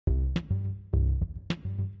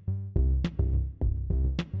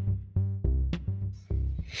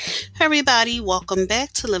Hey everybody, welcome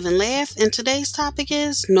back to Live and Laugh, and today's topic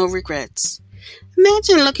is no regrets.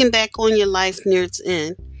 Imagine looking back on your life near its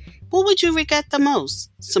end. What would you regret the most?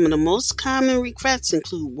 Some of the most common regrets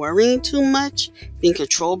include worrying too much, being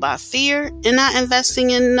controlled by fear, and not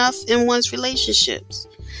investing enough in one's relationships.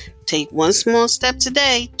 Take one small step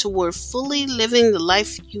today toward fully living the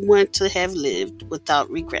life you want to have lived without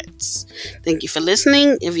regrets. Thank you for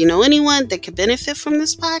listening. If you know anyone that could benefit from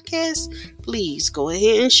this podcast, please go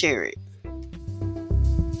ahead and share it.